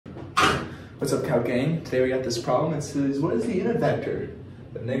What's up, Calc gang? Today we got this problem. It says, what is the unit vector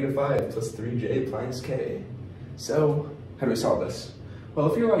of -5 plus 3j minus k? So, how do we solve this?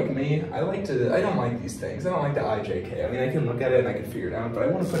 Well, if you're like me, I don't like these things. I don't like the ijk. I mean, I can look at it and I can figure it out, but I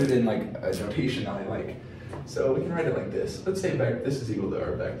want to put it in like a notation that I like. So we can write it like this. Let's say this is equal to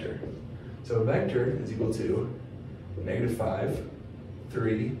our vector. So a vector is equal to -5,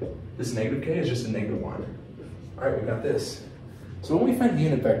 3. This negative k is just a -1. All right, we got this. So when we find the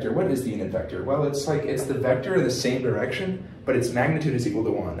unit vector, what is the unit vector? Well, it's the vector in the same direction, but its magnitude is equal to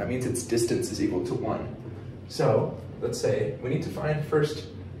 1. That means its distance is equal to 1. So let's say we need to find first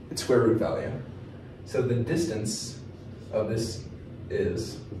its square root value. So the distance of this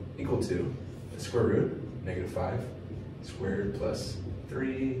is equal to the square root, -5 squared plus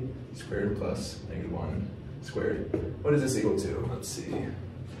 3 squared plus -1 squared. What is this equal to? Let's see.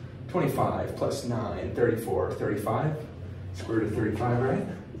 25 plus 9, 34, 35. Square root of 35, right?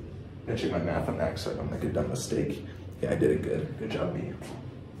 I'm gonna check my math on that so I don't make a dumb mistake. Yeah, I did it good. Good job, me.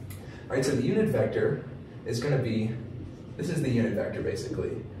 All right, so the unit vector is gonna be, this is the unit vector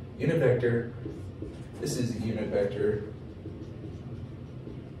basically. Unit vector, this is the unit vector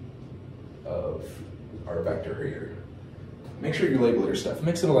of our vector here. Make sure you label your stuff. It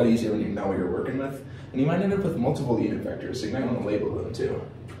makes it a lot easier when you know what you're working with. And you might end up with multiple unit vectors, so you might want to label them too.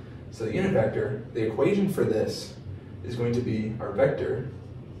 So the unit vector, the equation for this is going to be our vector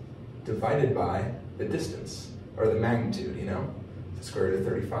divided by the distance, or the magnitude, you know, the square root of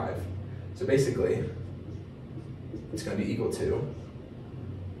 35. So basically, it's going to be equal to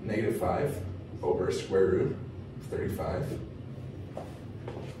 -5 over square root of 35,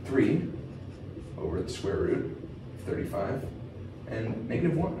 3 over the square root of 35, and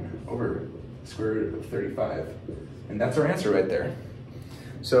 -1 over the square root of 35. And that's our answer right there.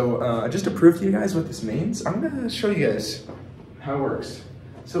 So just to prove to you guys what this means, I'm going to show you guys how it works.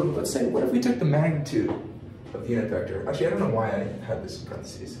 So let's say, what if we took the magnitude of the unit vector? Actually, I don't know why I had this in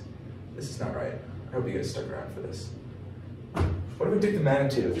parentheses. This is not right. I hope you guys stuck around for this. What if we took the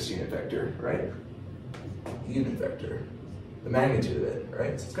magnitude of this unit vector, right? Unit vector, the magnitude of it,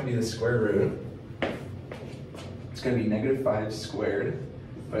 right? So it's going to be the square root. It's going to be -5 squared,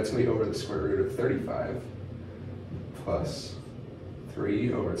 but it's going to be over the square root of 35 plus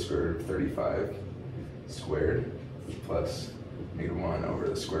 3 over the square root of 35 squared plus -1 over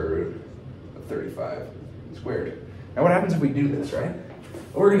the square root of 35 squared. Now what happens if we do this, right?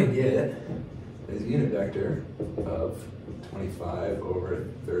 What we're going to get is a unit vector of 25 over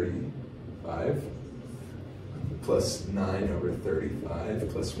 35 plus 9 over 35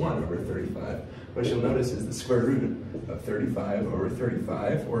 plus 1 over 35. What you'll notice is the square root of 35 over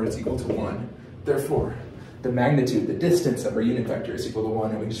 35, or it's equal to 1. Therefore, the magnitude, the distance of our unit vector is equal to 1,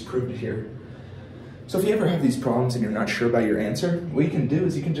 and we just proved it here. So if you ever have these problems and you're not sure about your answer, what you can do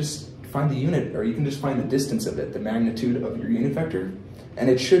is you can just find the unit, or you can just find the distance of it, the magnitude of your unit vector, and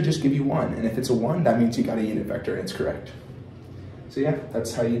it should just give you 1. And if it's a 1, that means you got a unit vector and it's correct. So yeah,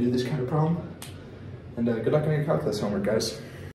 that's how you do this kind of problem. And good luck on your calculus homework, guys.